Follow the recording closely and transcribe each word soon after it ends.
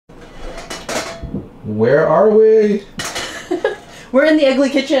Where are we? We're in the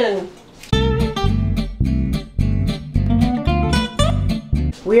ugly kitchen.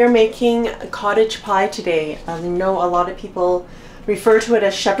 We are making cottage pie today. I know a lot of people refer to it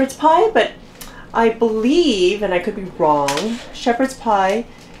as shepherd's pie, but I believe, and I could be wrong, shepherd's pie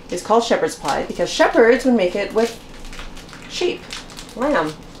is called shepherd's pie because shepherds would make it with sheep,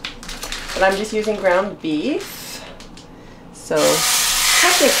 lamb. But I'm just using ground beef. So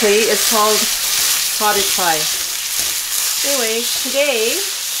technically it's called cottage pie. Anyway, today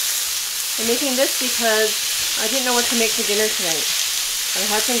I'm making this because I didn't know what to make for dinner tonight. I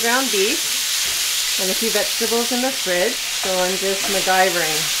had some ground beef and a few vegetables in the fridge, so I'm just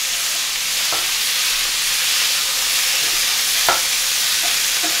MacGyvering.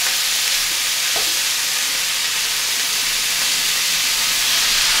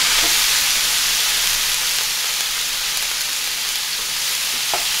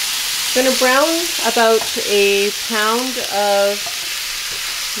 I'm going to brown about a pound of,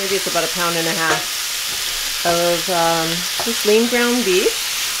 maybe it's about 1.5 pounds of just lean ground beef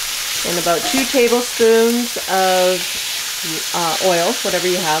and about 2 tablespoons of oil, whatever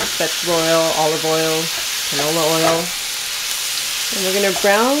you have, vegetable oil, olive oil, canola oil. And we're going to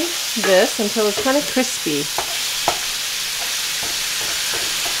brown this until it's kind of crispy.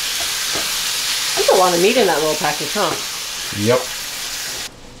 There's a lot of meat in that little package, huh? Yep.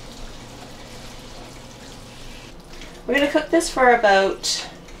 We're going to cook this for about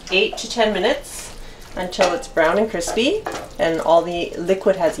 8 to 10 minutes until it's brown and crispy and all the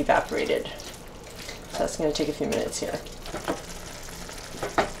liquid has evaporated. So that's going to take a few minutes here.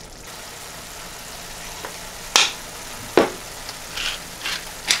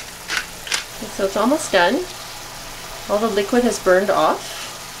 And so it's almost done. All the liquid has burned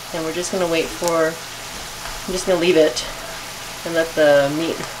off and we're just going to wait for, I'm just going to leave it and let the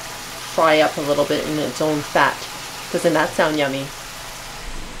meat fry up a little bit in its own fat. Doesn't that sound yummy?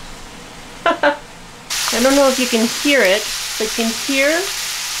 I don't know if you can hear it, but you can hear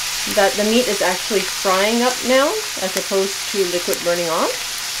that the meat is actually frying up now as opposed to liquid burning off.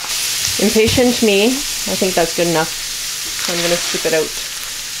 Impatient me, I think that's good enough. So I'm going to scoop it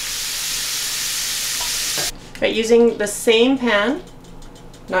out. Right, using the same pan,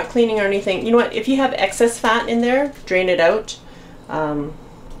 not cleaning or anything. You know what, if you have excess fat in there, drain it out.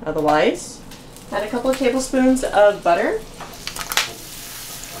 Otherwise, add a couple of tablespoons of butter.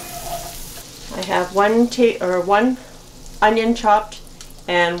 I have one onion chopped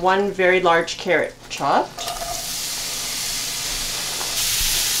and 1 very large carrot chopped.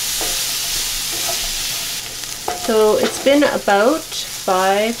 So it's been about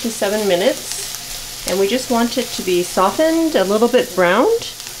 5 to 7 minutes and we just want it to be softened, a little bit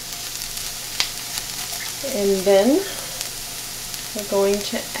browned. And then we're going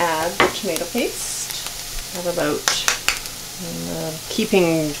to add the tomato paste. I have about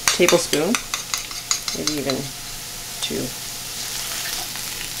keeping tablespoon, maybe even 2.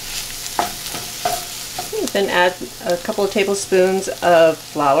 Okay, then add a couple of tablespoons of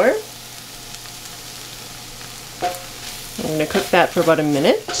flour. I'm going to cook that for about a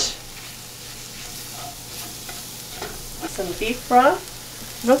minute. Some beef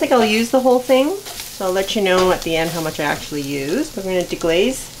broth. I don't think I'll use the whole thing. So I'll let you know at the end how much I actually used. We're going to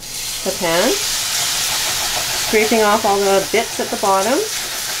deglaze the pan, scraping off all the bits at the bottom.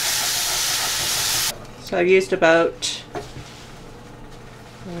 So I've used about,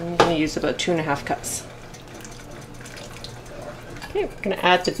 I'm going to use about 2.5 cups. Okay, we're going to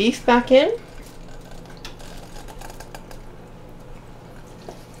add the beef back in.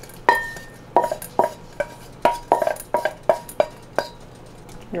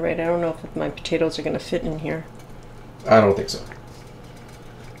 You're right, I don't know if my potatoes are going to fit in here. I don't think so.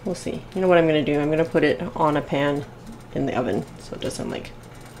 We'll see. You know what I'm going to do? I'm going to put it on a pan in the oven so it doesn't, like,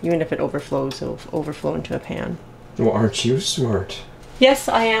 even if it overflows, it'll overflow into a pan. Well, aren't you smart? Yes,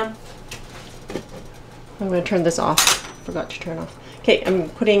 I am. I'm going to turn this off. Forgot to turn off. Okay, I'm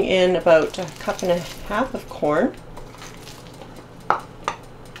putting in about 1.5 cups of corn.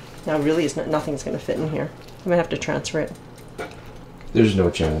 Now really, nothing's going to fit in here. I'm going to have to transfer it. There's no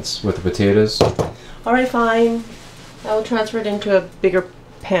chance with the potatoes. Alright, fine. I will transfer it into a bigger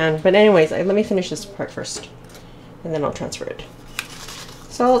pan. But anyways, let me finish this part first. And then I'll transfer it.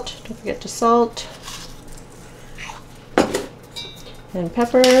 Salt. Don't forget to salt. And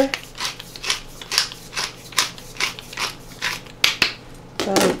pepper.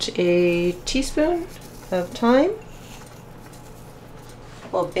 About a teaspoon of thyme. A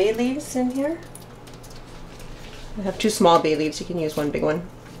couple of bay leaves in here. I have 2 small bay leaves, you can use 1 big one.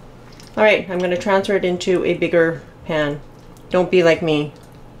 Alright, I'm going to transfer it into a bigger pan. Don't be like me.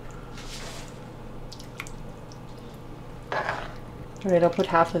 All right, I'll put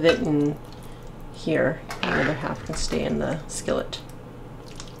half of it in here. And the other half can stay in the skillet.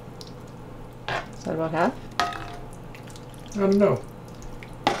 Is that about half? I don't know.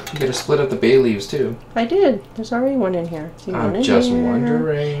 You gotta split up the bay leaves too. I did. There's already one in here. See, one I'm just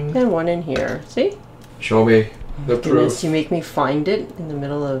wondering. And one in here. See? Show me the Goodness, proof. you make me find it in the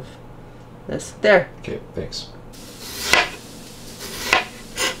middle of this. There. Okay, thanks.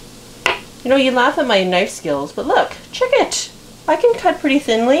 You know, you laugh at my knife skills, but look, check it. I can cut pretty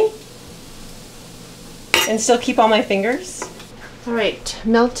thinly and still keep all my fingers. All right,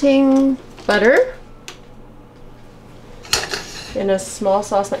 melting butter in a small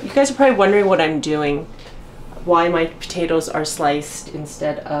saucepan. You guys are probably wondering what I'm doing, why my potatoes are sliced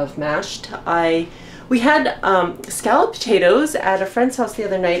instead of mashed. We had scalloped potatoes at a friend's house the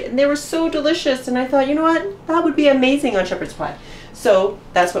other night, and they were so delicious, and I thought, you know what, that would be amazing on shepherd's pie. So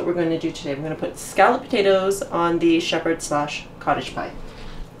that's what we're going to do today. We're going to put scalloped potatoes on the shepherd/cottage pie.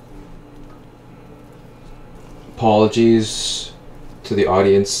 Apologies to the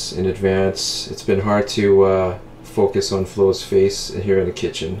audience in advance. It's been hard to focus on Flo's face here in the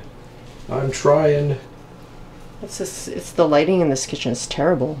kitchen. I'm trying. It's the lighting in this kitchen is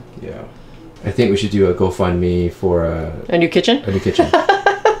terrible. Yeah. I think we should do a GoFundMe for a new kitchen? A new kitchen.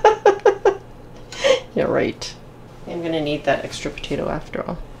 Yeah, right. I'm going to need that extra potato after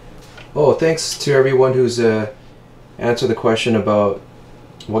all. Oh, thanks to everyone who's answered the question about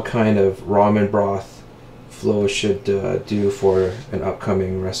what kind of ramen broth Flo should do for an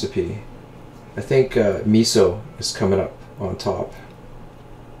upcoming recipe. I think miso is coming up on top.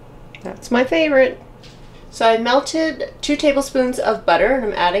 That's my favorite. So I melted 2 tablespoons of butter, and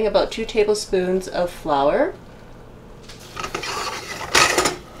I'm adding about 2 tablespoons of flour.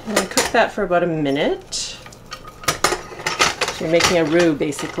 And I cook that for about a minute. So you're making a roux,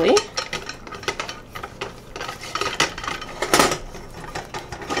 basically.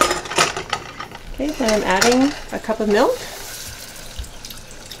 Okay, then I'm adding a cup of milk.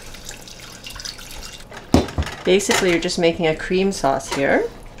 Basically, you're just making a cream sauce here.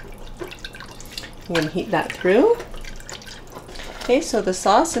 I'm going to heat that through. Okay, so the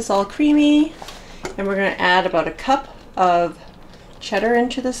sauce is all creamy, and we're going to add about a cup of cheddar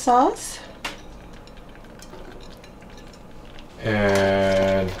into the sauce.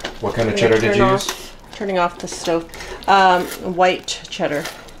 And what kind of cheddar did you use? Turning off the stove. White cheddar.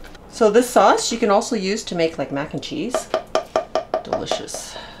 So this sauce you can also use to make like mac and cheese.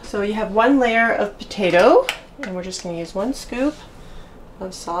 Delicious. So you have 1 layer of potato, and we're just going to use 1 scoop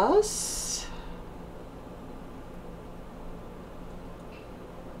of sauce.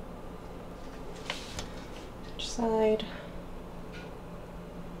 Side.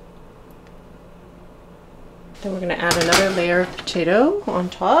 Then we're going to add another layer of potato on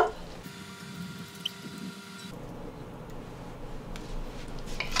top.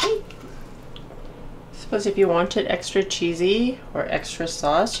 Suppose if you want it extra cheesy or extra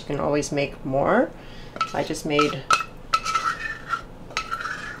sauce, you can always make more. I just made,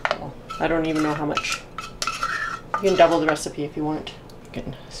 well, I don't even know how much. You can double the recipe if you want. You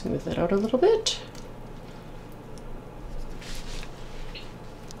can smooth it out a little bit.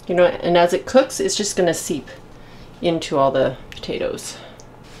 You know, and as it cooks, it's just going to seep into all the potatoes.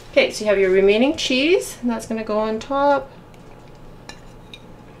 Okay, so you have your remaining cheese, and that's going to go on top.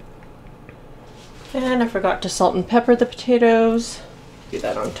 And I forgot to salt and pepper the potatoes. Do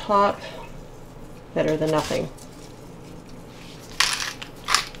that on top. Better than nothing.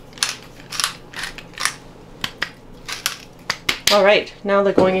 All right, now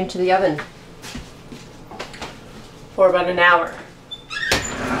they're going into the oven for about an hour.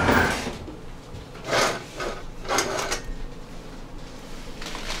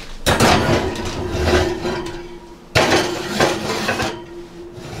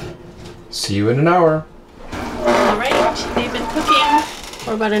 See you in an hour. All right, they've been cooking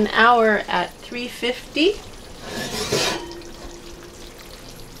for about an hour at 350.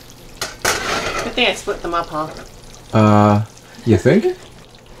 Good thing I split them up, huh? You think?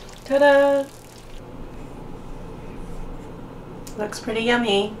 Ta-da! Looks pretty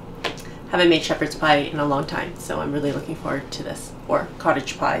yummy. Haven't made shepherd's pie in a long time, so I'm really looking forward to this. Or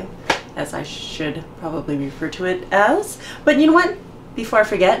cottage pie, as I should probably refer to it as. But you know what? Before I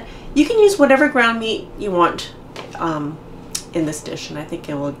forget, you can use whatever ground meat you want in this dish, and I think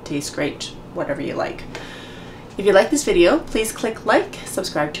it will taste great, whatever you like. If you like this video, please click like,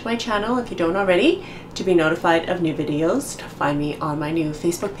 subscribe to my channel if you don't already, to be notified of new videos, to find me on my new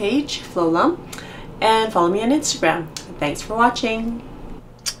Facebook page, Flo Lum, and follow me on Instagram. Thanks for watching.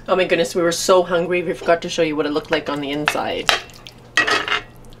 Oh my goodness, we were so hungry, we forgot to show you what it looked like on the inside.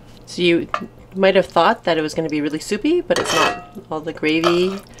 So might have thought that it was going to be really soupy, but it's not. All the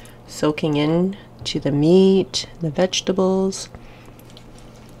gravy soaking in to the meat, the vegetables,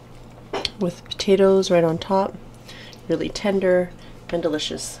 with potatoes right on top. Really tender and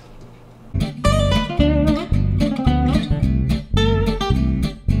delicious.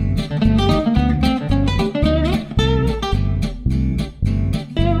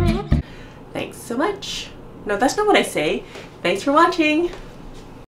 Thanks so much. No, that's not what I say. Thanks for watching.